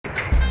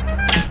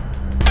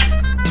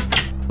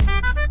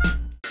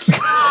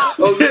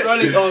Oh, we're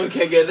running. Oh,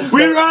 okay, good.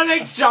 We're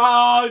running,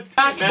 Sean!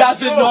 Jack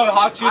doesn't know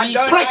how to I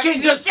don't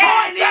freaking just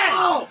find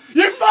it!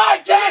 You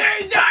find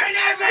it! You don't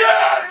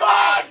even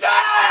find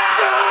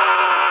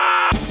it!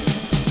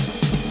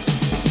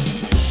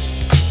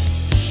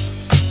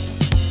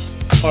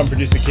 I'm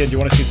Producer Kid, do you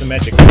want to see some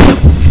magic?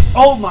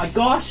 Oh my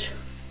gosh!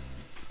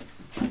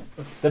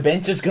 The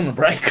bench is gonna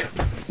break.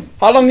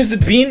 How long has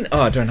it been?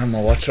 Oh, I don't have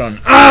my watch on.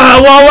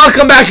 Well,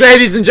 welcome back,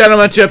 ladies and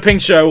gentlemen, to a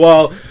Pink Show.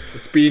 Well,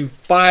 It's been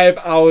 5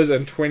 hours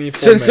and 24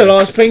 since minutes. the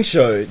last Pink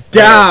Show.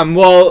 Damn,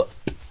 well,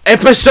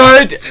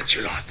 episode... Since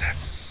you last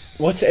dance.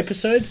 What's the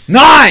episode?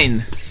 9!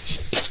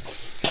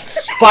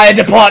 Fire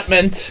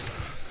department.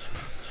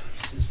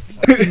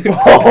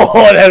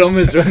 Oh, that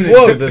almost went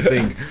into the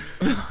thing.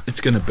 It's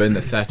gonna burn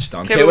the thatch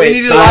down. Okay, wait,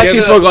 we need to I light actually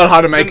the- forgot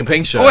how to make a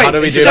Pink Show. Wait, how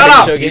do we do shut a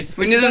up! Pink Show again?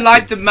 We need to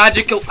light the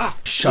magical.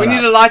 Shut we need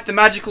up. to light the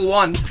magical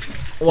one.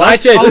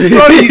 Light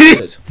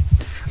it.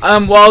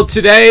 Well,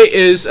 today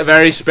is a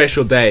very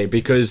special day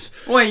because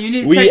Wait, you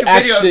need to we take a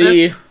video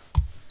actually. of this.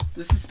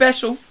 This is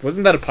special.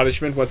 Wasn't that a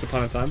punishment once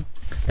upon a time?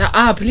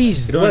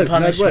 Please It don't was,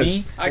 punish no, it me.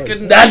 was. I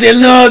couldn't. Daddy,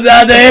 no,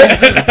 daddy.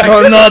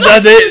 No, no,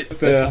 daddy.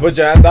 Yeah. Put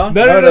your hand down.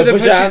 No,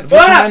 Put your hand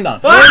down.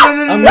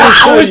 I'm gonna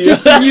show I was you.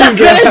 just a you,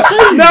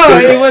 bro. No,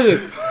 it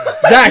wasn't.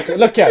 Zach,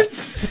 look here.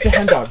 Put your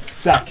hand down.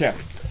 Zach, here.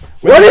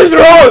 What is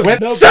wrong?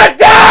 No. Sit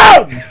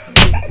down.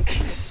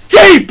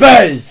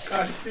 Jeepers.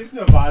 Guys, please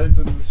no violence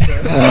in this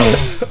show.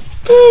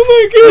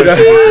 Oh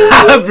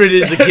my god.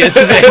 British kids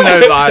say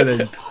no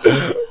violence.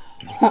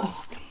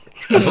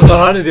 I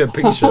forgot how to do a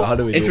Pink Show. How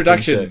do we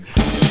Introduction. do a Pink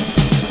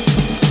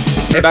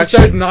Show?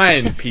 Episode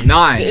 9, Pete.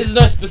 9. There is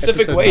no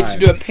specific Episode way 9. to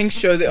do a pink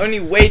show. The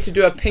only way to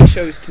do a pink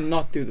show is to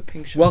not do the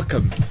pink show.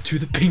 Welcome to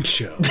the Pink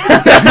Show.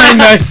 That made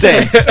no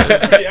sense.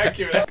 That's pretty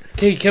accurate.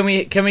 Okay,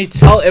 can we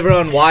tell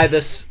everyone why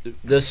this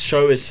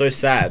show is so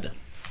sad?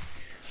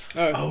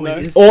 Oh, no.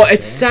 it is. Or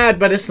it's sad,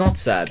 but it's not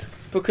sad.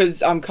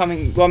 Because I'm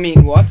coming. Well, I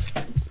mean, what?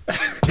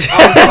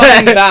 I'm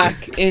coming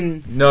back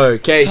in. No,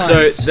 okay,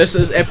 so Times. this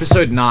is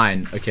episode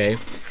 9, okay?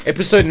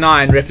 Episode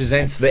 9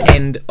 represents the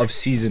end of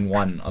season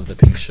 1 of the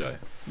Pink Show.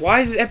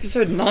 Why is it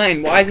episode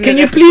 9? Why isn't Can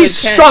it you episode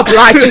please 10? stop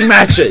lighting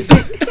matches?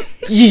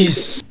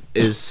 Yes.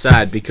 Is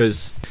sad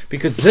because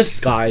this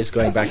guy is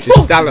going back to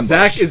Stellenbosch.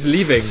 Zach is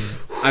leaving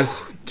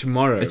us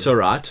tomorrow. It's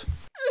alright.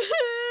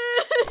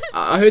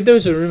 I heard there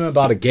was a rumor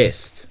about a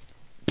guest.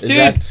 Is Dude,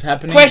 that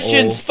happening?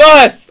 Questions or-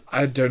 first!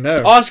 I don't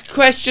know. Ask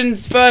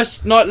questions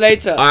first, not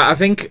later. I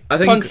think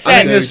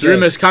Consent. this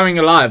rumor is coming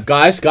alive,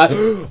 guys.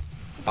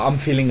 I'm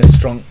feeling a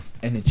strong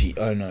energy.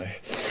 Oh no.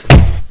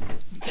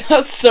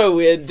 That's so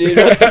weird, dude.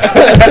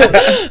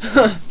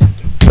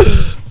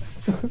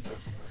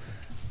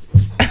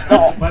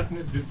 Button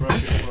has been broken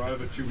for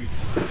over 2 weeks.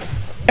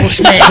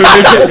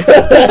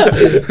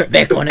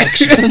 Their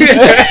connection.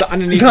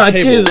 Underneath the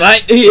table.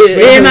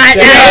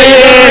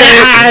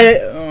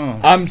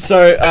 Mate.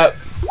 So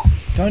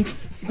don't.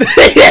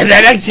 Yeah,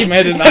 that actually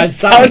made a nice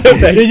sound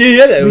effect. Did you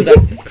hear that? It was like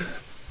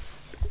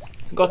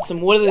Got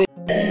some water.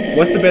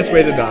 What's the best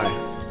way to die?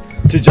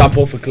 to jump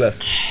off a cliff.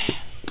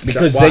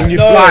 Because Why? then you're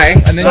No, flying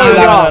and then so you're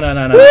like, wrong.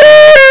 No.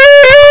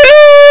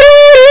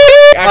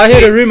 I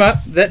heard a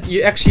rumor that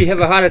you actually have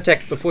a heart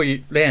attack before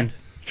you land.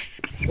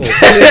 Or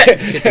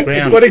hit the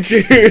ground. According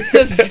to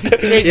That's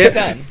crazy Yeah.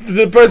 sad.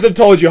 the person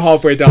told you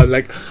halfway down,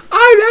 like,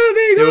 I'm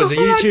having There was a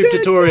YouTube heart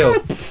tutorial.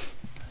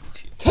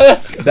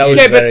 That's That was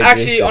okay, very but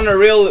actually, aggressive. on a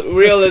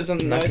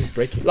realism Max is note,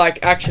 breaking. like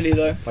actually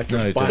though, Like your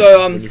No, spine So,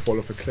 when you fall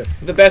off a cliff.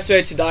 the best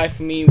way to die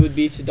for me would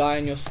be to die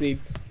in your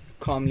sleep,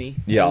 calmly,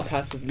 Yeah. and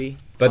passively.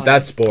 But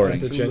that's boring.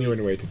 That's a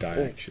genuine way to die,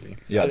 Oh. actually.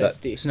 Yeah, that,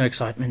 LSD. There's no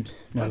excitement,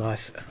 no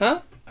life.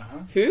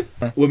 Who?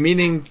 We're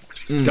meaning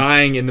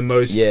dying in the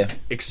most yeah.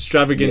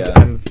 extravagant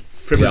Yeah. and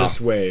frivolous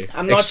way.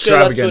 I'm not sure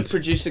that's what Extravagant.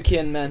 producer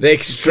Kian meant. The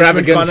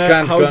extravagant Connor,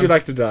 cunt. how would you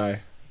like to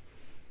die?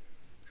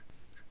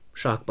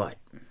 Shark bite.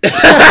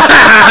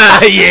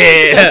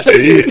 Yeah!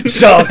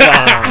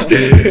 Shaka!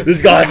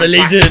 This guy's a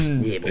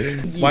legend!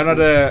 Why not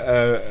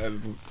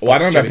Why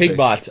not a jellyfish? pig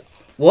bite?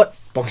 What?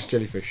 box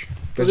jellyfish?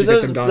 Because Does you get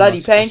those them down bloody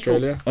in painful.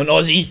 Australia? An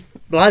Aussie?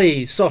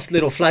 Bloody soft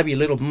little flabby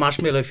little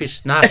marshmallow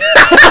fish. No.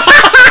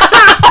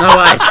 No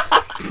ways.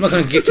 I'm not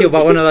going to get killed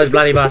by one of those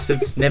bloody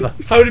bastards. Never.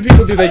 How many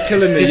people do they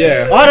kill in a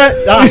year? I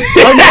don't.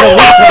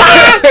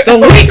 The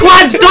weak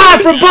ones die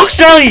from box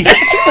jelly.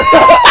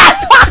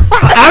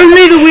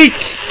 Only the weak.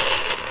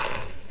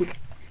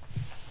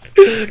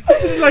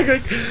 It's like a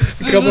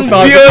couple thousand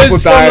people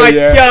Viewers from die a like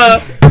year.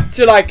 here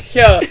to like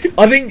here.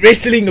 I think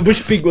wrestling a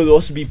bush pig would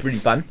also be pretty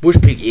fun. Bush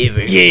pig, yeah,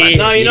 very fun.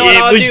 No, you know what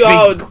I'll do?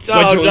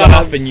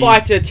 I'll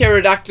fight a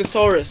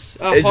pterodactylosaurus,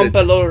 a Is it?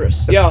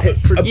 Humpalorus. Yeah,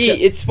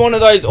 it's one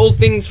of those old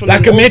things from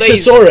Like the a old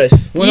days.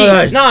 Metasaurus. One of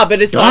those. Nah,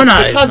 but it's like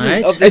Donos, the cousin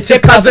mate. of the It's a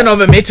cousin of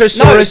a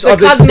Metasaurus. No, it's the of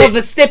the cousin step- of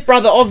the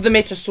stepbrother of the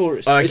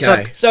Metasaurus. Okay. It's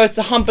like- So it's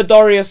a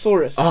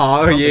Humpadoriosaurus.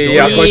 Oh,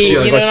 yeah, I got you,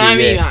 I You know got what I you,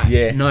 mean, yeah. like?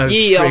 Yeah. No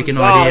Yeah, freaking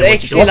wow, idea. What you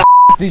actually, got.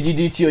 Did you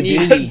do to your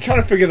Yeah. I'm jersey?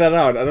 trying to figure that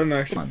out. I don't know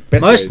actually.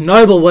 Best Most ways.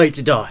 noble way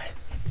to die.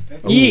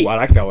 Ooh, Yeah. I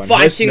like that one.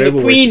 Fighting Most the noble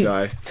way to queen.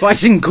 die.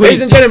 Fighting queen.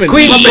 Ladies and gentlemen,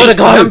 Queen's gotta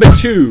go. number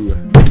 2.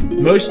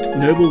 Most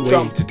noble way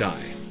Trump. to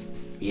die.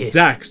 Yeah.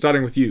 Zach,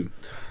 starting with you.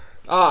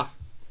 Ah,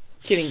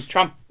 kidding,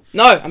 Trump.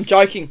 No, I'm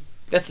joking.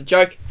 That's a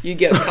joke. You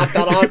get cut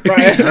that out, bro.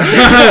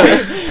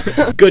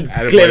 Good,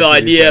 Attaboy, clever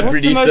idea,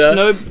 What's the producer.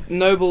 most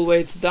noble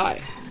way to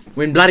die?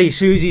 When bloody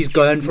Susie's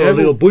going for a Noble.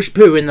 little bush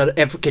poo in the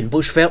African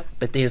bushveld,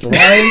 but there's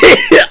lions,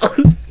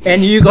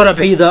 and you gotta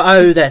be the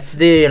O that's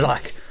there,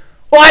 like,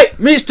 wait,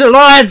 Mr.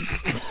 Lion,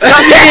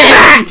 come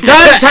here,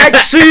 don't take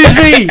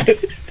Susie,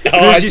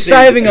 because you're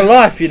saving a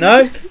life, you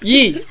know.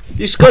 Yeah.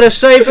 You just gotta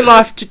save a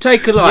life to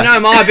take a life. You know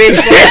my best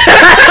way.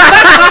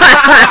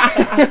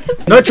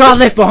 No child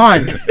left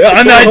behind.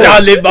 I know,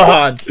 don't live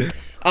behind.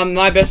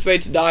 My best way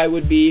to die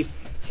would be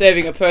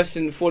saving a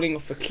person falling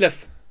off a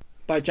cliff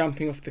by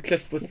jumping off the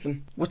cliff with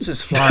them. What's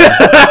this flying?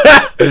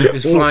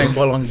 He's flying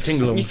along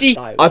tingle. You see,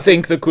 I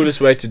think the coolest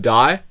way to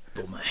die,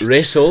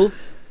 wrestle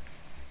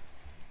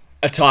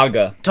a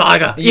tiger.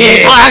 Tiger.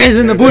 Yeah, tigers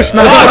in the bush,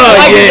 mate.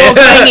 tigers are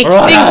going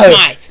extinct,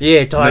 mate.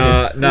 Yeah,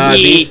 tigers. No, Yeah.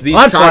 these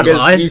I'd fight a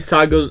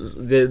tigers,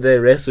 lion. they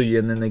wrestle you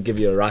and then they give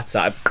you a right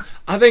side.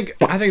 I think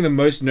the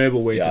most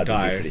noble way Yeah, to it'd be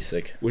die pretty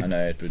sick. would- I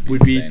know it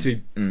would be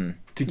insane.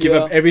 to give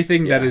up Yeah.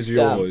 everything that Yeah. is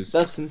Damn, yours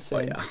that's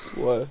insane. yeah.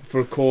 Whoa. for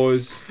a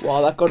cause.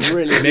 Wow, that got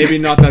really... Maybe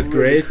not that really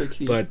great,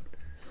 quickly. but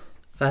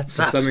That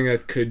sucks. something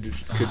that could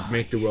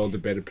make the world a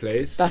better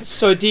place. That's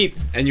so deep.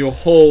 And your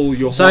whole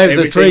Save the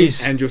everything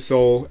trees. and your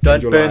soul. Don't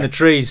and your burn the life.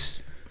 trees.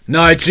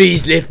 No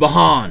trees left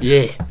behind.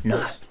 Yeah,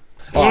 no.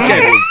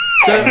 Okay,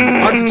 so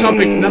on to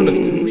topic number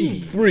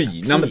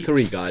 3. Number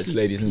three, guys,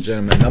 ladies and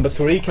gentlemen. Number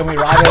 3, can we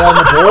write it on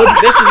the board?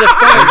 This is a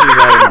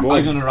phone.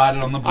 I'm gonna write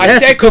it on the board. I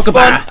That's a take a phone,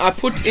 kookaburra. I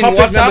put in Topic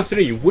number WhatsApp.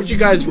 3. Would you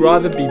guys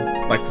rather be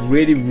like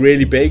really,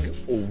 really big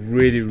or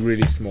really,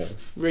 really small?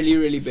 Really,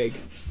 really big.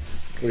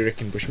 What do you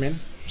reckon, Bushman?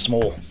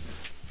 Small.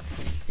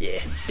 Yeah,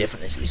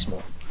 definitely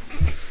small.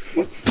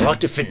 I like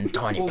to fit in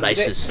tiny What was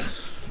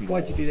places.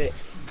 Why'd you do that?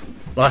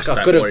 Like Just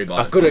I don't worry could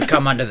about I could have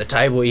come under the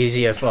table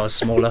easier if I was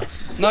smaller.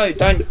 No,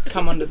 don't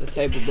come under the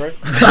table, bro.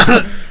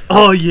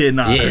 Oh yeah,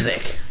 no. Yeah,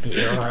 Zach.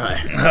 Yeah,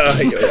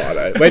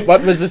 alright. Wait,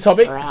 what was the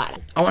topic? Right.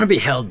 I want to be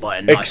held by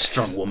a nice, Ex-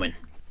 strong woman.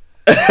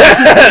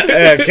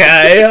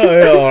 Okay,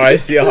 oh, I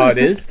see how it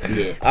is.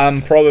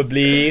 Yeah.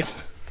 Probably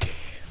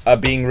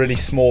being really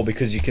small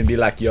because you can be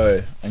like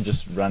yo and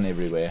just run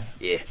everywhere.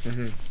 Yeah.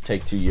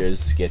 Take 2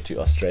 years to get to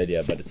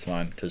Australia, but it's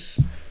fine because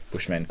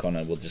Bushman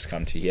Connor will just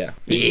come to here.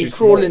 Yeah.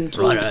 Crawling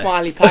tall, Righto.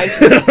 smiley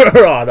faces.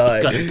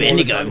 Righto. Got a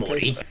Bendigo, tiny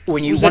Morty. place.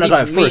 When you What want to does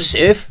go that for a even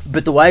surf,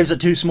 but the waves are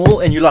too small,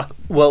 and you're like,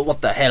 well,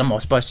 what the hell am I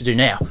supposed to do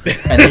now?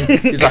 And then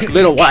there's like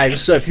little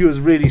waves, so if you was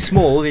really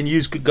small, then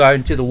you could go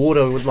into the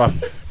water with like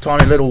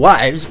tiny little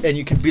waves, and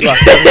you could be like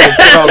having a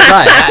good old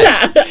day.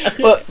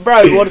 But,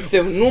 bro, what if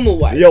they're normal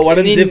waves? Yeah, what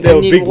And if then- they were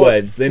and then big what-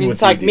 waves? Then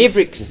It's what like do you do?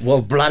 Mavericks.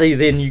 Well, bloody,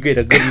 then you get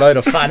a good load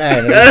of fun, eh?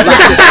 And it's like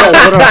the salt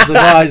water off the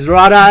nose,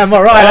 right? Am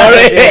I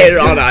right?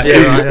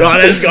 Righto.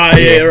 Righto, this guy,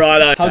 yeah,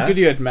 righto. How good are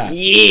you at math?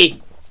 Yeah.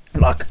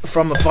 Like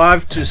from a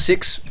 5 to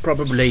 6,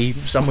 probably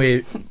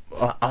somewhere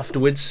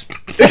afterwards.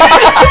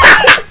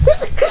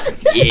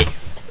 Yeah.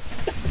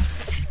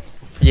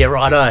 Yeah,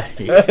 righto.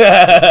 Yeah.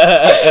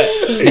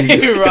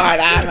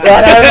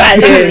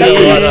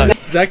 Right,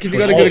 Zach, have you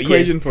got a Oh, good yeah.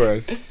 equation for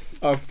us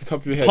off the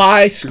top of your head?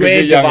 Pi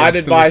squared young and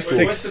divided still by in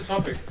school. 6.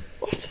 topic?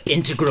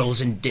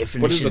 Integrals and What is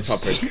definitions. the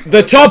topic?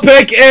 The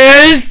topic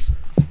is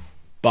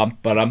bum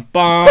ba dum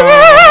bum.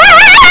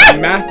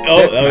 Math.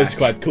 Oh, that was deathmatch.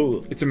 quite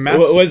cool. It's a math.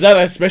 Was that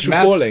a special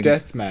math calling?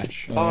 death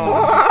match.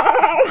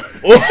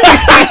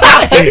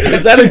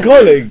 Is that a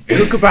calling?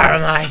 Kookaburra,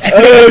 mate.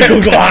 Oh,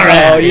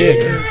 kookaburra. Oh,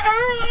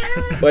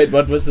 yeah. Wait,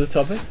 what was the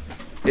topic?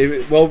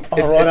 Well, it's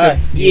righto.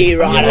 Yeah,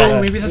 right.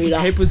 oh, maybe that's what the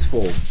paper's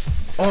for.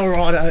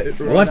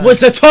 What was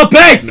the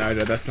topic? No,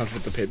 that's not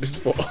what the paper's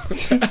for.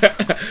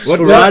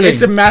 What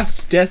It's a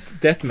maths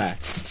death match.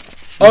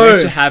 Oh,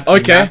 to have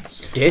okay.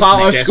 maths. Pi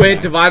r Death squared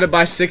match. divided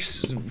by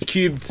 6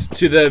 cubed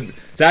to the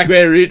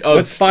square root of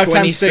What's 5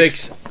 times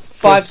 26. 5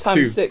 Plus times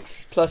 2.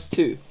 6 plus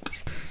 2.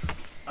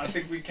 I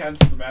think we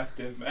cancel the math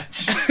death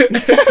match.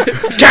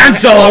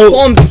 Cancel!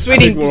 Arms are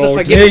sweating we're because all if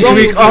I get Next wrong,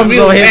 week, it'll be arms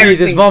real are heavy. There's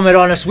embarrassing. vomit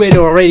on a sweater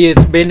already.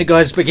 It's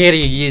Bendigo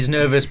spaghetti. He is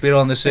nervous, but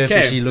on the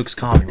surface, Okay. he looks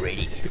calm and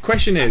ready. The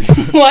question is,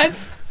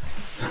 What?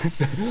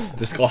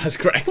 This guy's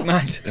cracked,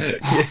 mate.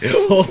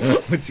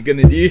 What's he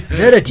gonna do? Is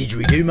that a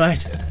didgeridoo,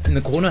 mate? In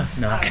the corner?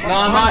 No.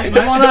 No, mate,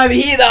 come on over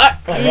here, though.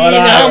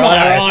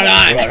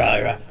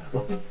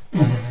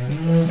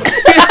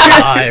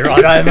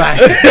 Righto,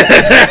 mate.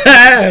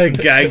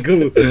 Okay,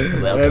 cool.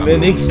 Welcome. The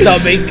next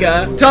topic.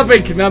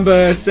 topic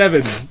number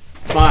 7.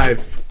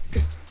 5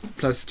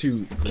 plus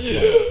 2.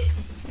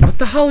 What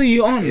the hell are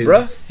you on, is-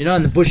 bro? You know,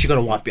 in the bush, you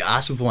gotta wipe your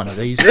ass with one of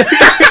these.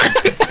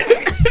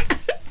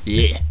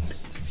 Yeah.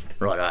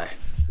 Righto.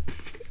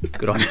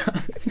 Good on you.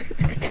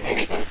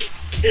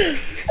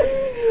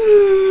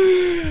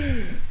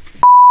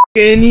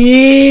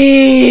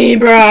 Yeah,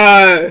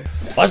 bro.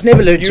 I was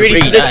never learned You to ready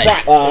read, for this,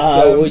 eh?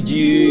 right? Would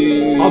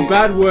you? Are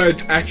bad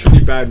words actually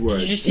bad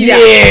words? Did you see that?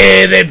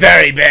 Yeah, they're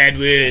very bad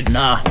words.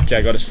 Nah. Okay,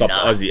 I gotta stop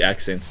Nah. Aussie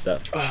accent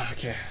stuff. Oh,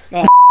 okay.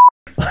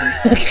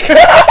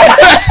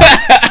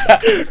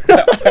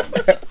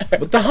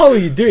 What the hell are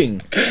you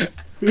doing?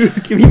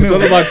 Give me it's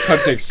all about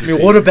context. You Your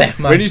see. water back,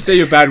 man. When you say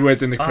your bad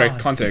words in the correct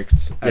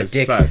context, as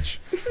dick. such,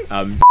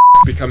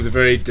 becomes a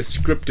very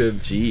descriptive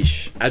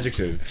Jeesh.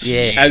 adjective.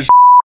 Yeah. As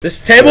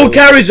This table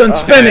carries on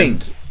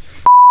spinning.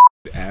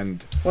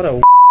 and What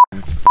a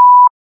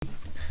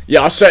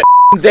Yeah, so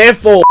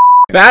therefore,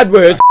 bad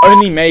words are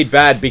only made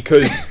bad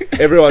because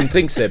everyone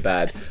thinks they're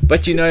bad.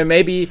 But you know,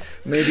 maybe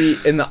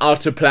in the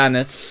outer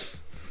planets,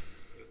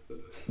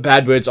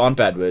 bad words aren't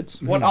bad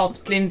words. What else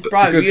planets,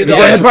 bro? Because You're they the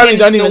They only probably planet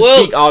don't in the even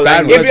world. speak our Bad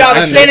language. Every other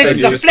words planet unless is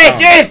they a use flat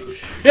sound.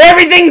 Earth.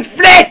 Everything's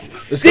flat. This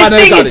This guy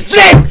knows thing how to is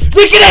flat.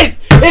 Look at it.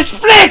 It's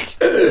flat.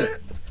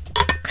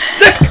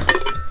 Look.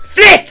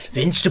 Flat.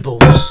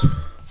 vegetables.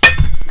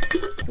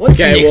 What's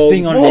Okay, the next well,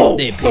 thing on whoa. that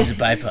there piece of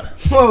paper?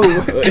 Whoa.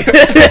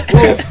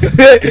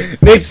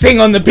 Next thing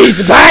on the piece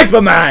of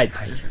paper, mate.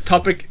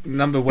 topic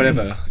number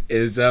whatever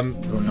is do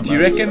you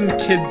reckon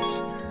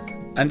kids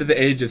under the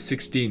age of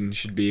 16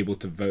 should be able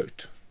to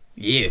vote?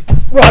 Yeah.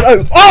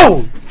 Right.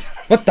 Oh!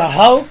 What the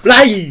hell?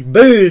 Bloody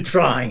bird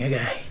flying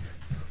again.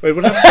 Wait,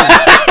 what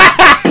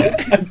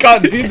happened? I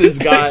can't do this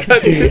guy. I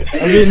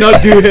mean,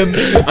 not do him.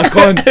 I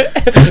can't.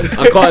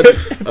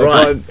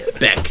 Right.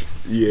 Back.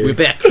 Yeah. We're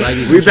back,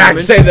 ladies We're and back.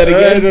 gentlemen. Say that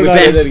again. We're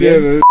Say back. that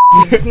again.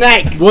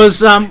 Snake. Was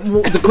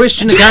the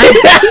question again?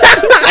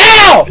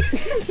 Ow!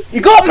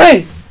 You got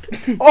me.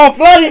 Oh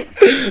bloody!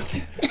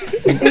 Is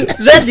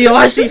that the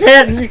icy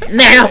hat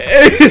now?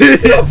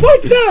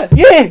 Like that.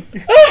 Yeah.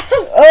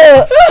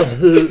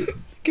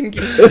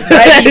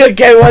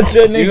 Okay, what's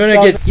your next You're gonna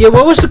song? get. Yeah.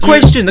 What was the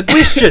question? The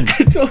question.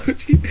 I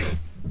told you.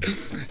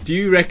 Do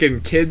you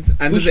reckon kids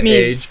under the Bushman.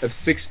 age of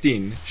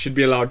 16 should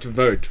be allowed to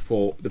vote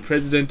for the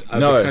president of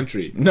No. the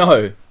country?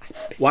 No.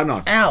 Why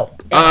not?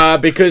 Ow.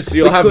 Because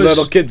you'll have Because-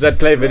 little kids that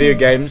play video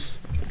games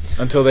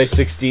until they're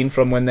 16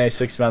 from when they're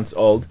 6 months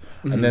old.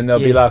 And then they'll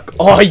be Yeah. like,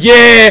 oh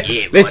yeah,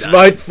 Yeah, let's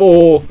righto. vote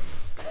for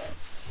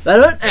They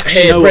don't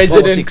actually know what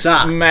President politics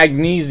are.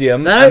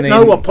 Magnesium. They and don't then-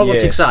 know what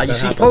politics yeah, are. You that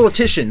see, happens.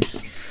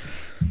 politicians,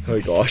 Oh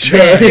gosh.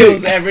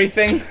 Steals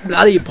everything.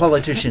 bloody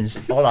politicians,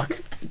 I like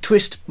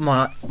twist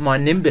my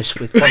nimbus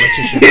with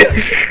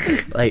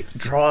politicians. They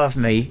drive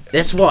me.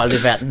 That's why I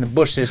live out in the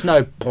bush. There's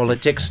no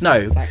politics, no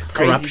like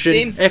crazy corruption.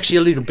 scene. Actually,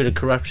 a little bit of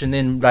corruption.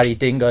 Then bloody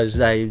dingoes,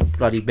 they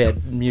bloody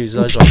bad news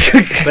those ones.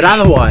 But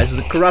otherwise,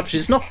 the corruption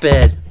is not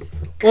bad.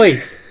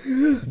 Oi,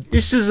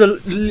 this is a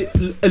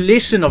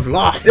lesson of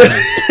life. Man.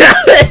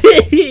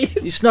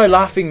 It's no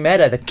laughing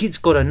matter. The kids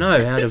got to know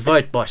how to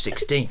vote by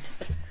 16.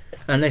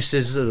 Unless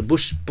there's the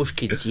bush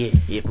kids,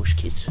 yeah, bush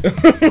kids.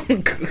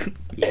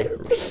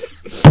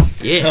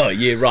 Yeah. Oh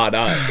yeah, right.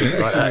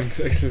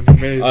 Excellent,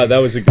 amazing. Oh, that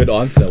was a good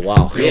answer.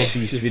 Wow.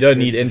 Jeez, we don't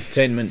need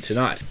entertainment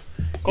tonight.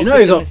 You know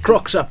you got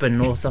crocs up in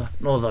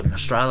northern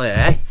Australia,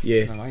 eh?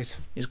 Yeah. Nice.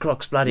 These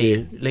crocs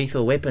bloody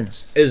lethal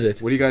weapons. Is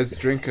it? What do you guys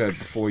drink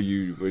before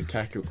you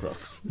attack your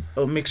crocs?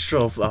 A mixture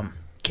of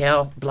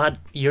cow blood,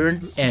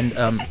 urine, and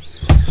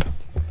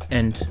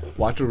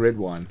White or red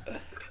wine?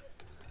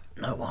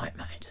 no white,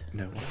 mate.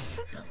 No.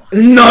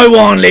 No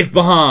one left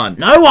behind.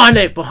 No wine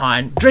left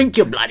behind. Drink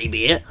your bloody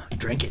beer.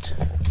 Drink it.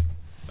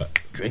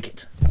 Drink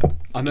it.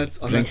 On it,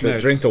 on Drink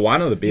that note, the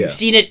wine or the beer? You've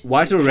seen it.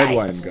 white or red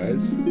wine,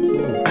 guys?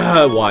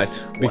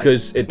 White,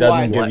 because it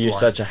doesn't White. give you White.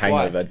 such a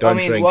hangover. What? Don't I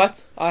mean, drink.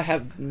 what? I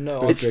have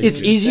no. It's idea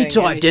it's easy saying to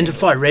anything.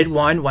 identify red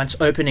wine once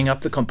opening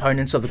up the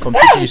components of the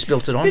computer you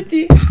spilt it on.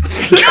 Spitty.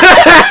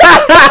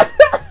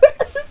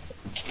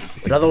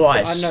 But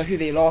otherwise, I know who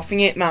they're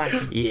laughing at,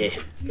 man. yeah,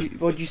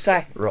 What'd you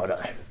say?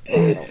 righto.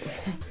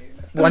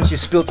 Once you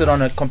spilt it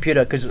on a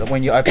computer, because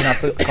when you open up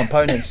the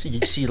components, you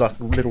see like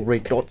little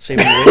red dots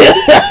everywhere,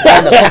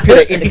 and the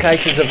computer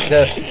indicators of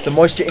the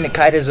moisture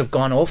indicators have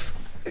gone off.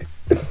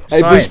 Hey,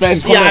 Science.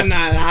 Bushman Yeah, Connor, no,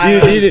 I do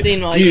haven't you,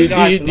 seen one of do you you, do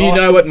guys you, do you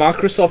know what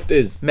Microsoft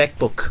is?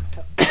 MacBook.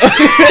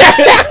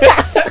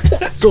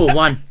 It's all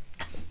one.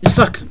 It's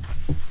like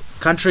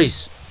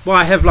countries.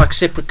 Why have like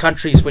separate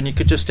countries when you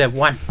could just have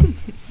one?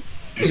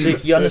 See,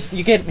 you understand?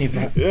 You get me,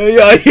 bro?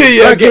 Yeah. Do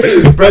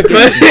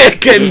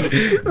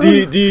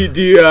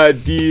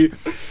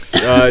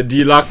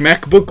you like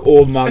MacBook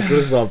or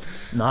Microsoft?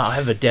 No, I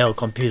have a Dell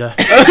computer.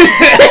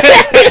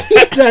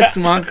 That's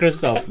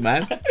Microsoft,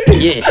 man.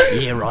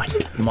 Yeah, right.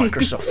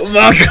 Microsoft.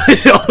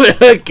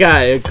 Microsoft.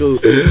 Okay, cool.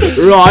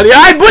 Right,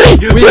 hey,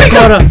 buddy. We've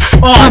got a.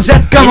 Oh, is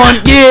that? Come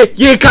on,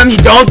 yeah, come you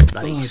dog.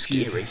 Bloody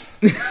scary.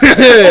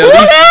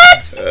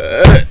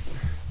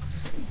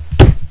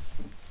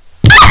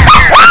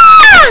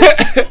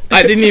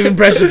 I didn't even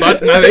press a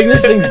button. I think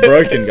this thing's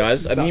broken,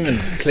 guys. I didn't even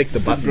click the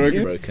button.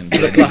 Broken.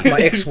 Look like my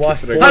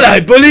ex-wife.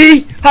 Hello,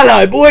 bully.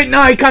 Hello, boy.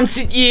 No, come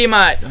sit here,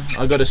 mate.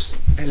 I got a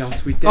Hello,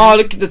 sweet Oh,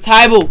 look at the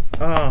table.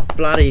 Oh,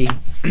 bloody.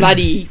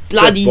 Bloody.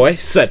 sit, boy.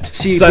 Sit.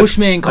 See, sit.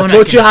 Bushman I Connor.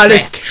 taught you how to.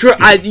 crack.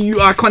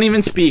 I can't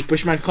even speak.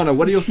 Bushman Connor,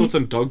 what are your thoughts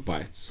on dog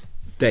bites?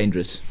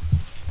 Dangerous.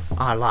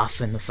 I laugh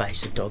in the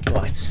face of dog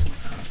bites.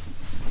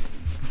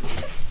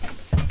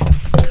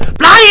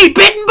 Bloody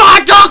bitten by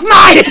a dog,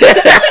 mate!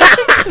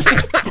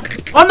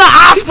 On the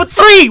ass for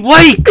 3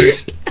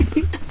 weeks!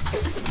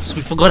 So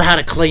we forgot how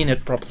to clean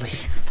it properly.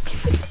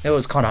 It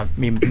was kind of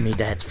me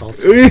dad's fault.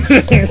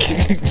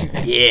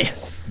 Yeah.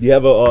 Do you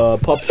have a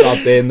pops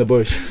out there in the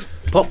bush?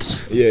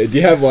 Pops. Yeah, do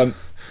you have one?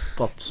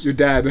 Pops. Your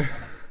dad.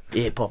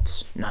 Yeah,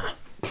 Pops. Nah.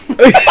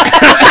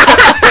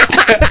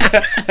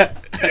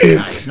 No,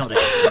 he's not out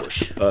of the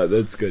bush. Oh,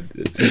 that's good.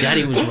 That's My good.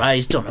 daddy was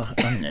raised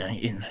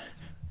in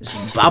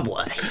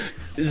Zimbabwe.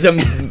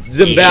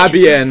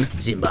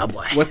 Zimbabwean.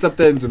 Zimbabwe. What's up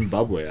there in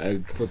Zimbabwe? I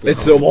thought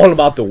It's all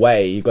about the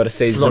way. You got to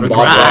say A lot of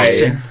grass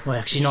Zimbabwe. and, well,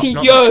 actually not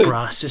Yo. much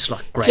grass, just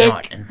like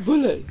granite and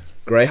Bullet.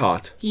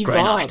 Greyheart. He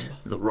granite.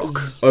 vibe. The rock.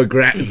 Oh,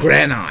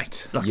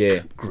 granite. Like Yeah.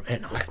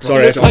 Granite.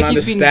 Sorry, I looks don't like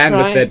you've been understand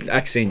with crying. that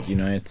accent. You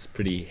know, it's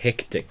pretty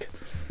hectic.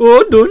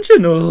 Oh, don't you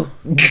know?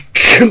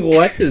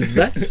 What is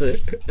that?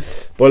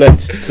 Bullet,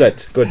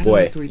 sit. Good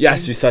boy.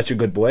 Yes, you're such a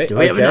good boy. Do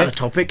we have another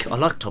topic? I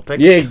like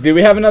topics. Yeah, do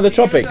we have another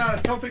topic?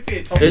 Topic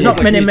there. There's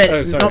not many,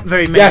 Oh, sorry. not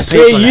very many Yes,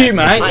 people. yeah, you, that-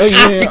 mate. An Oh,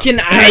 yeah. African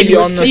Maybe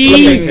on the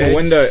AMC. flipping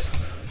window.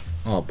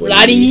 Oh, bully.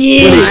 Bloody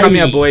Bully, hell. come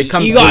here, boy.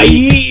 Come, You got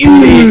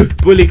bully.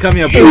 Bully, come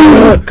here,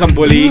 boy. Come,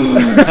 bully.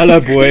 Hello,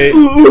 boy.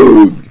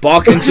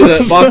 Bark into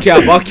the... Bark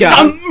here, bark here.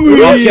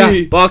 Bark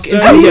here, bark So,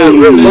 into here.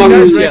 you Bark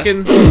guys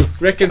into here.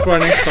 reckon for our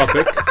next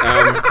topic,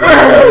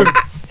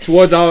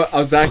 towards our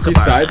Zaki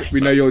side, we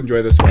know you'll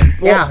enjoy this one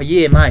Yeah,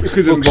 mate.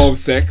 because it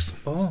involves sex.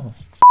 Oh.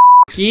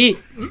 Yeah.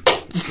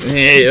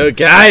 Hey,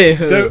 okay.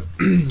 So,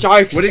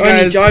 Jokes. What do you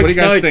Only guys- jokes. what do you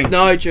guys no, think?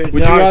 no, joke.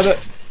 would no. you rather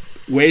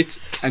wait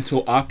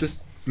until after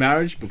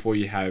marriage before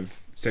you have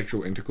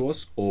sexual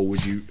intercourse, or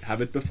would you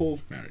have it before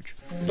marriage?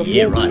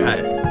 Yeah,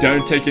 right.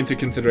 Don't take into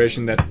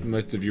consideration that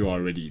most of you are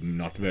already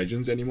not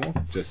virgins anymore.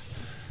 Just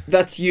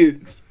That's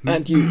you.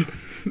 And you.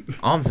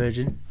 I'm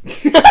virgin.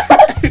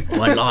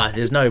 Won't lie.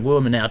 There's no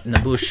woman out in the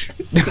bush.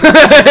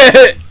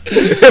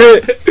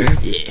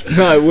 Yeah.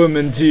 No,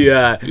 woman,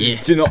 Yeah.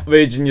 to not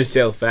virgin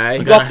yourself, eh?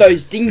 You got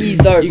those dinghies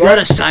though, You bro.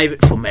 gotta save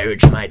it for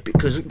marriage, mate,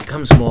 because it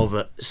becomes more of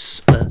a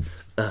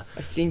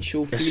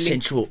Essential feeling.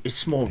 essential.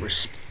 It's more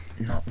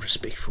not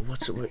respectful.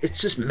 What's the word? It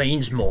just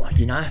means more,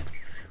 you know.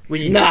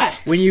 When you Nah.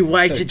 when you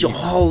waited your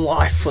whole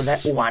life for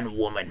that one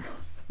woman,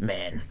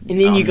 man. And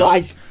then you I'm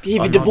guys have a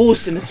I'm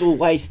divorce and it's all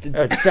wasted.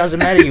 It doesn't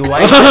matter you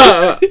wait,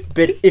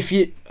 but if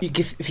you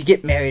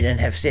get married and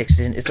have sex,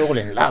 then it's all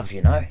in love,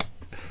 you know.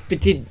 But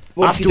did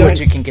what Afterwards,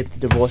 if you can get the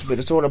divorce, but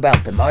it's all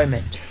about the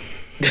moment.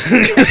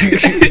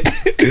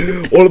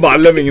 All about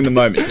living in the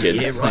moment,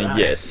 kids. Yeah, right.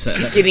 Yes.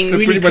 it's getting so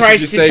really pretty much what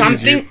close you're to saying is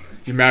something?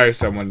 you marry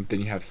someone, then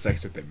you have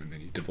sex with them, and then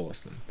you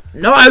divorce them.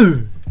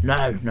 No.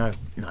 Nah, you No.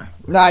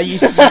 What are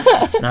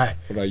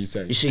you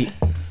saying? You see,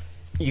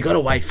 you got to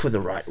wait for the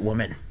right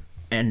woman,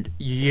 and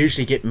you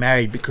usually get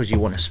married because you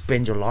want to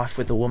spend your life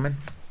with a woman.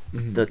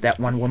 That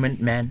one woman,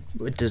 man,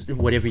 it does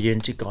whatever you're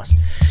into, guys,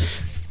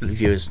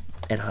 viewers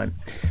at home,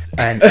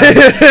 and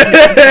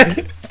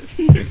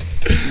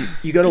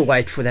you got to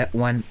wait for that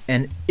one.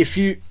 And if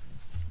you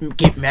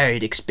get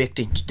married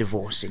expecting to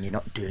divorce, then you're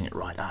not doing it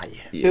right, are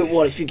you? But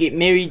what if you get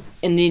married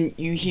and then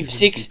you have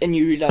sex and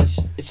you realise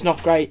it's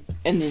not great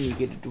and then you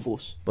get a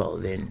divorce? Well,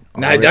 then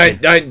No, I reckon-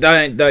 don't.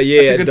 That's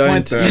Yeah, a good don't.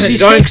 point, though. You see,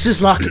 don't. sex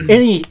is like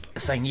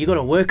anything. You got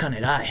to work on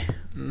it, eh?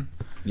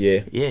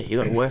 Yeah, Yeah, you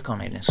got to work on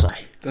it and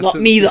say. That's Not a,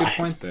 me, it's a though. good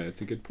point there. It's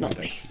a good point, Not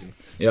me. actually.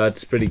 yeah,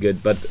 it's pretty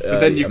good, but But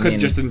then you I could mean,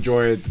 just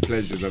enjoy the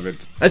pleasures of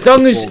it. as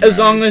long before as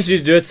marriage. you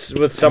do it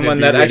with someone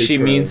be that really actually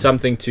pro. means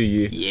something to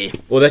you, Yeah.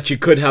 or that you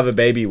could have a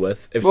baby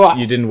with, if Right.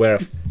 you didn't wear a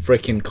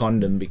freaking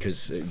condom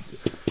because,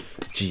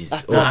 jeez,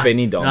 or Nah,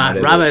 phenidol, nah, whatever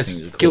rather those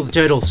things are kill the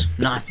turtles.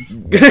 No.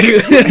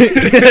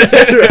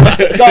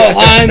 Go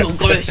home or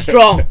go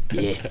strong.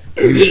 Yeah.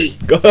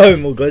 Go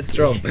home or go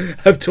strong.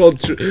 Have told.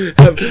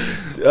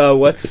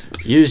 What's?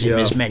 Use him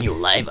Yeah. as manual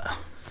labour.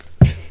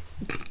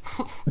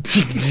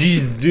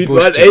 Jeez, dude,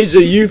 Bush what tips.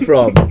 age are you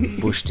from?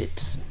 Bush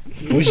tips.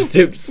 Bush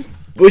tips.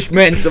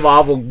 Bushman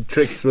survival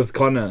tricks with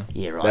Connor.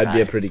 Yeah, right. That'd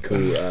be a pretty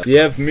cool. Do you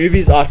have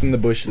movies out in the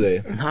bush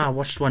there? No, I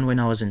watched one when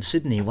I was in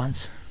Sydney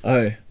once.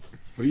 Oh,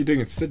 What are you doing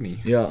in Sydney?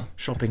 yeah.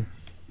 Shopping.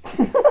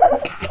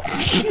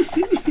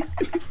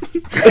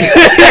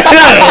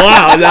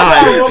 Wow,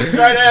 no. Walk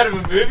straight out of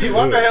a movie.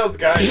 What the hell's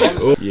going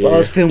on? Well, I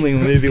was filming a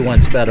movie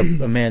once about a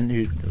man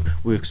who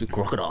works with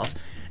crocodiles.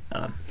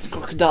 It's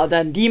Crocodile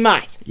Dundee,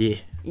 mate. Yeah.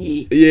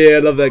 Yeah. Yeah, I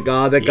love that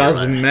guy. That Yeah,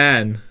 guy's a right.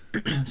 man.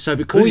 So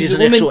because Oh, he's he's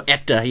an a woman. actual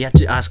actor, he had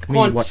to ask me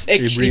Can't what to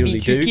actually really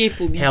be too do,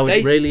 careful these how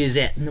days. it really is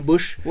out in the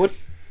bush. What?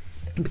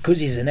 Because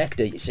he's an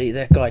actor, you see,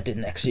 that guy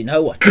didn't actually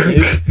know what to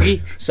do. Yeah.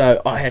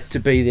 So I had to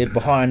be there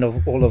behind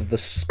of all of the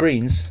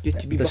screens. You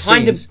have to be the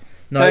behind him. scenes.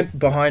 No, No.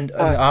 behind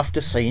Oh. after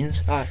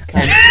scenes. Ah,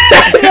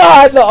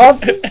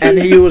 And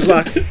he was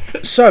like,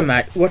 "So,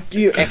 mate, what do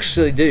you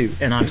actually do?"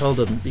 And I told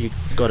him, "You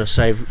got to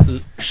save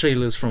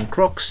Sheila's from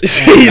crocs."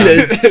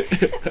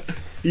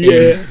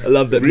 Yeah, I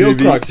love that Real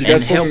movie. Crocs. You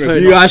guys and help filming her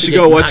it? You not guys to should get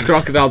go watch mugged.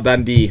 Crocodile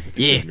Dundee.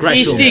 Yeah,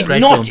 great film. Hashtag Great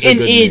not film's a an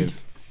good ed.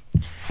 move.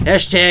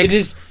 Hashtag. It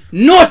is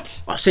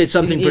not. I said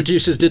something. An ed.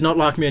 Producers did not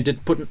like me and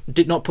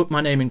did not put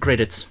my name in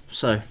credits.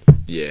 So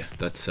Yeah,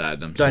 that's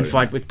sad. I'm don't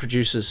sorry. fight with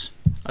producers.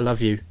 I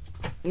love you.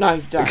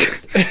 No, don't.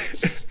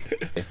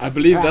 I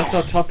believe that's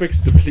our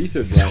topics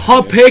depleted. Right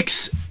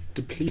Topics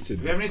depleted.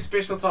 Do we have any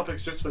special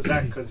topics just for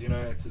Zach? Because, you know,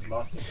 it's his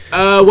last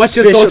episode. What's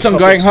your thoughts on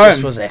going Just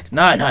home? for Zach.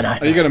 No.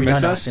 Are you gonna we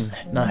miss don't us? ask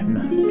him that.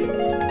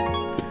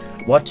 No.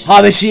 What?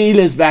 Oh, the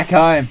Sheila's back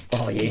home.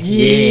 Oh yeah.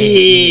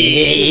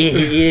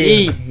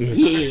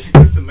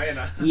 Where's the mayor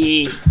now?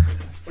 Yeah.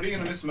 What are you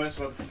going to miss most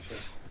about the picture?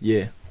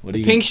 Yeah. What are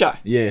you? Pink show.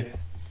 Yeah.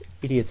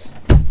 Idiots.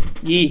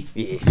 Yeah.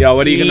 Yeah.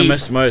 What are you gonna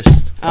miss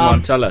most? Come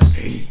on, tell us.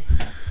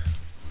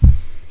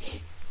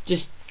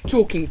 Just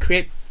talking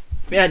crap.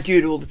 Yeah, I do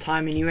it all the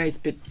time anyways,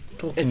 but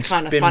it's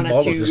kind of spin fun to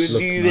bollocks. Just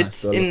look review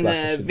nice. it I in look like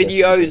I the should get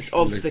videos some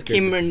of the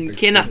Cameron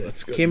Kenner.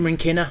 Cameron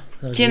Kenner.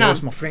 Kenner.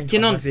 My friend.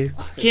 Kenner. I love you.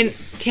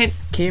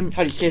 Ken.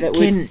 How do you say that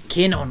word?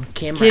 Kenon.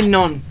 Camera.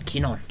 Kenon.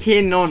 Kenon.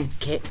 Kenon.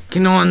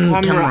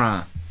 Canon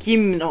Camera.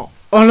 Kimno.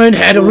 I learned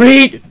how to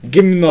read.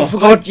 Give me I the.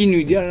 forgot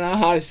you don't know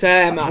how to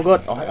say it, I man.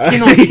 forgot.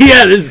 Kenon.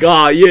 Yeah, this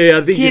guy. Yeah,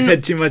 I think he's Ken-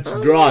 had too much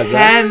draws.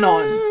 Huh?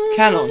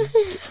 Canon.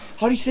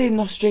 How do you say it in an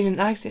Australian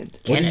accent?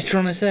 What are you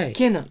trying to say?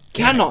 Canon.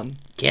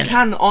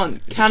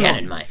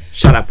 Cannon, mate.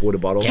 Shut up, water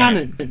bottle.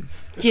 Cannon.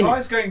 The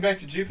guy's going back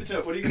to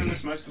Jupiter. What are you going to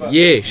miss most about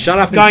Yeah, shut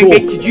up and Going talk.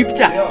 back to Jupiter.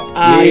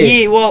 Yeah.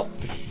 Yeah, well,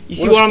 you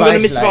see What a what I'm going to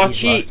space miss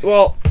about lady, Chi?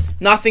 Well,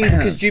 nothing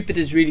because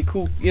Jupiter's really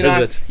cool. You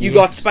know, Is it? you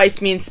got Space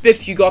Me and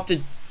Spiff, you got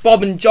the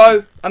Bob and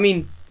Joe. I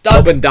mean,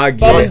 Doug. Bob and Doug.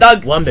 Bob yeah. and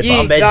Doug. Wombi Yeah,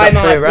 Bombay's they up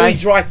my there, right?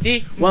 boys right there.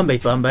 Wombi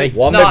Bombay.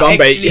 Wombi No,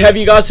 Bombay. actually- Have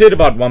you guys heard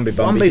about Wombi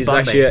Bombay? Wombi He's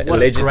actually Bombay. a What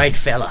a legend. great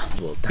fella.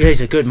 Yeah,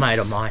 he's a good mate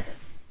of mine.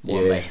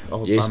 Wombi. Yeah,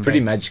 Old yeah, he's Bombay. pretty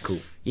magical.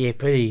 Yeah,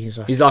 pretty. He's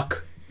like. He's like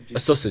a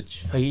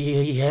sausage. Yeah.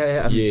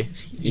 Yeah, he's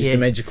yeah. a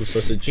magical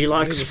sausage. He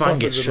likes The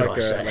fungus, sausage should with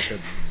I say? like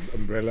a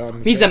umbrella on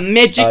his He's a head.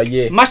 magic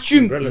yeah.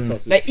 mushroom. Umbrella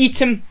sausage. They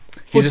eat him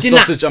for He's a dinner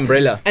sausage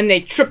umbrella. and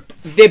they trip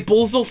their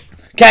balls off.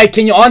 Okay,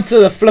 can you answer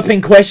the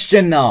flipping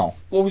question now?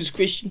 What was the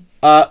question?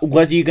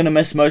 What are you gonna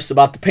miss most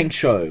about the Pink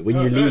Show when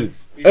you leave?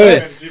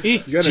 Earth.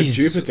 Eh, You're going to Jeez.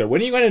 Jupiter.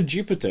 When are you going to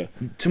Jupiter?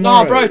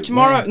 No, bro,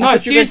 tomorrow. No, I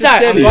thought you were Thursday.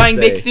 going to I'm stay going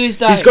back Thursday.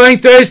 Thursday. He's going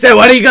Thursday.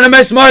 What are you gonna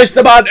miss most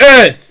about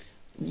Earth?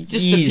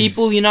 Just the Jeez.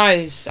 people, you know,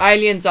 there's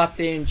aliens up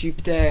there in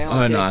Jupiter. Oh,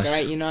 They're nice.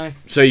 Great, you know.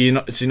 So you're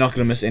not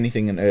gonna miss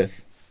anything in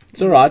Earth.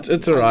 It's alright.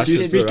 It's alright. Do you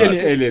It's speak alright.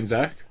 any alien,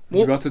 Zach? What?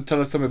 You got to tell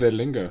us some of their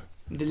lingo.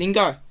 The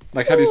lingo.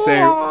 Like, how do you say,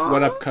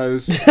 what up,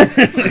 cuz?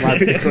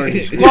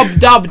 What Squab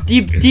dub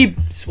deep deep.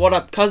 What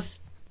up, cuz?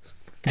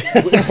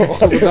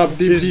 up,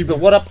 deep, deep?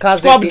 What up, cuz?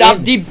 Squab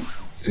dub deep.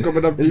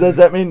 Scubbing up, deep. Does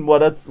that mean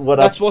what up?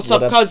 That's what's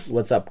up, cuz.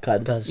 What's up,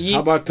 cuz? How Yeah,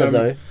 about,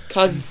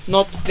 cuz,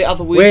 not the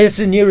other word. Where's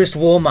the nearest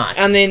Walmart?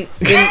 And then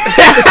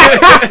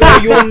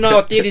well, you want to know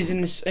what that is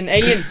in an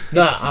alien?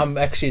 No, I'm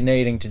actually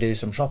needing to do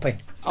some shopping.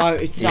 Oh,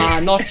 it's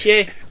not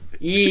here.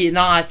 Yeah,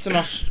 no,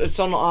 it's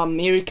on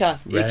America.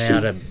 Ran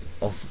actually.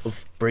 out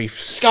of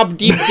briefs. Scub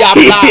deep dab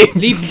dab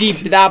deep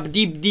deep dab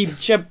deep deep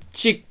chip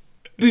chick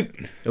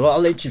boop. Well, I'll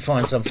let you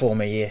find some for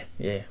me.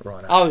 Yeah,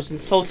 right. I was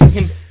insulting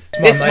him.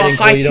 That's my mating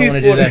call, you don't wanna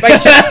haiku do for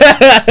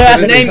that.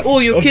 spaceship. Name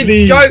all your Oh, kids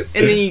please. Joe,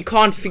 and then you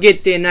can't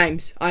forget their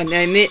names. I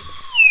name it.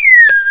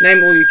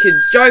 Name all your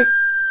kids Joe,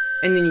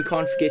 and then you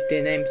can't forget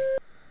their names.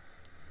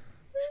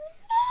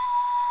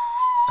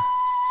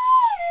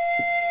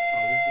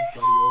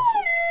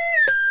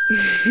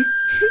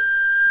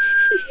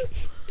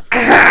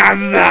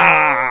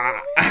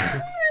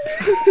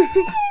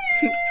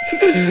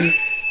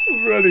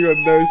 Running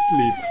on no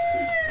sleep.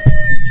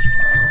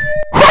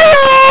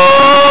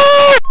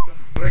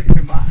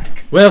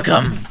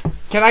 Welcome.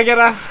 Can I get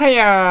a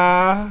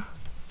hiya?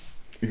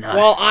 No.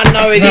 Well, I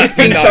know where this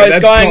Kink No, Show is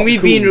that's going. not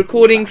We've cool. been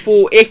recording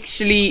for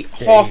actually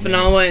half an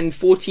hour and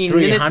 14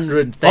 minutes.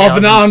 300. Half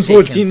an hour and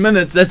 14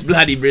 minutes. That's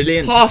bloody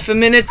brilliant. Half a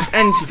minute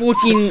and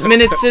 14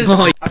 minutes is.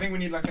 Oh, I think we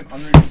need like an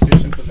honorary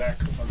session for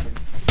Zach or something.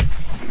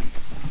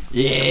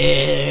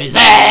 Yeah,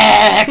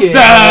 Zach. see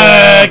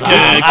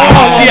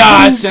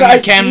us in the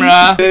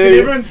camera. Can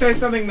everyone say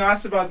something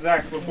nice about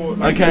Zach before?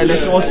 Like, Okay,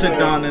 let's all sit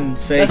down and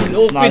say That's an some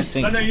awkward- nice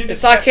No, things. no, you It's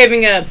just like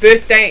having a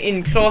birthday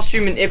in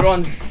classroom and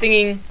everyone's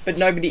singing, but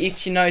nobody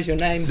actually knows your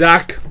name.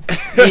 Zach,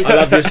 I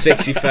love your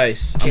sexy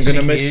face. I'm Kissing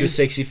gonna miss you. your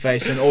sexy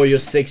face and all your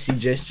sexy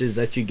gestures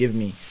that you give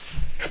me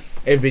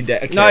every day.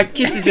 Okay. No, it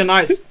kisses your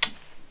nose.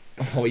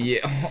 Oh yeah.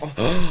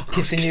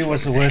 Kissing you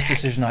was the worst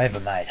decision I ever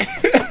made.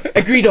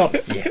 Agreed on.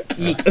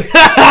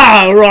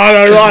 Right,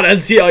 alright. I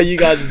see how you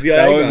guys are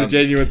That going. was a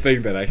genuine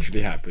thing that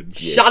actually happened.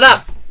 Shut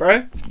up,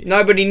 bro.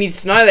 Nobody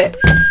needs to know that.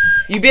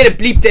 You better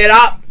bleep that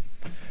up.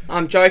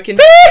 I'm joking.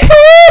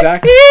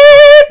 Zach,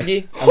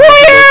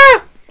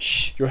 Yeah.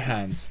 shh, your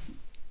hands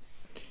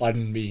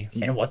on me.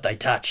 And what they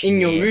touch. In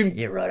your Yeah, room.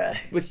 Yeah, righto.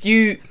 With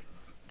you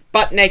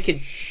butt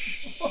naked.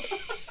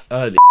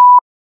 Holy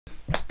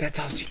That's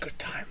our secret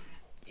time.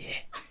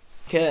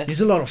 Okay.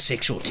 There's a lot of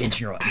sexual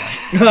tension right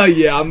now. Oh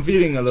yeah, I'm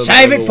feeling a little.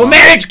 Save it for overwhelmed.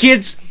 marriage,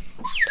 kids.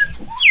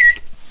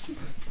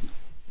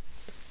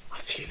 I'll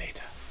see you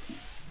later.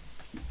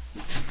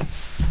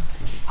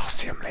 I'll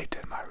see him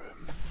later in my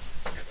room.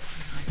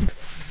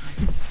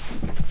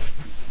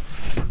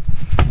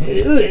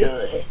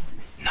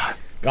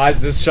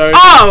 Guys, this show.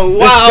 Oh, This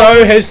wow.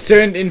 show has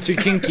turned into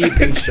Kinky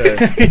Pink Show.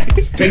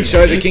 Pink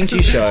Show, the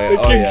Kinky Show. The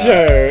King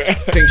show.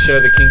 Pink Show,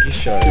 the Kinky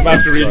Show. You might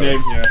have to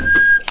rename here.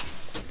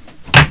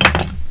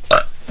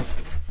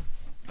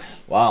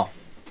 Wow.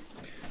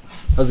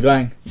 How's it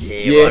going?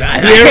 Yeah,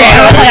 righto.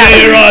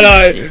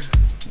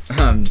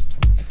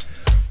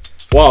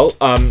 Well,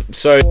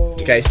 so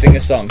okay, sing a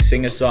song.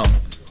 Sing a song.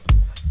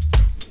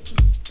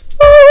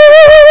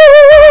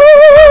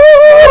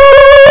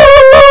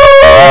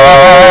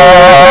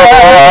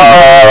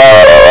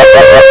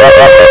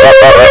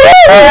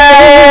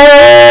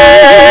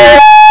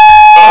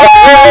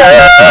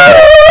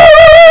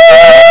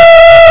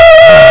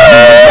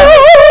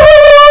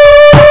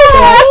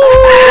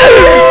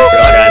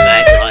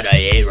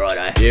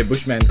 Yeah,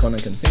 Bushman Connor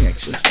can sing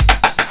actually.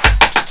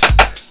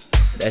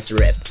 That's a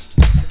rap.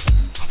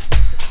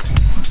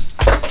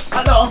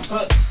 Hello.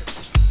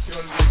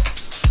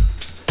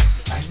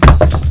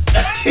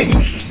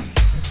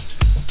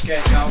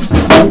 Okay,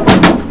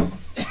 now.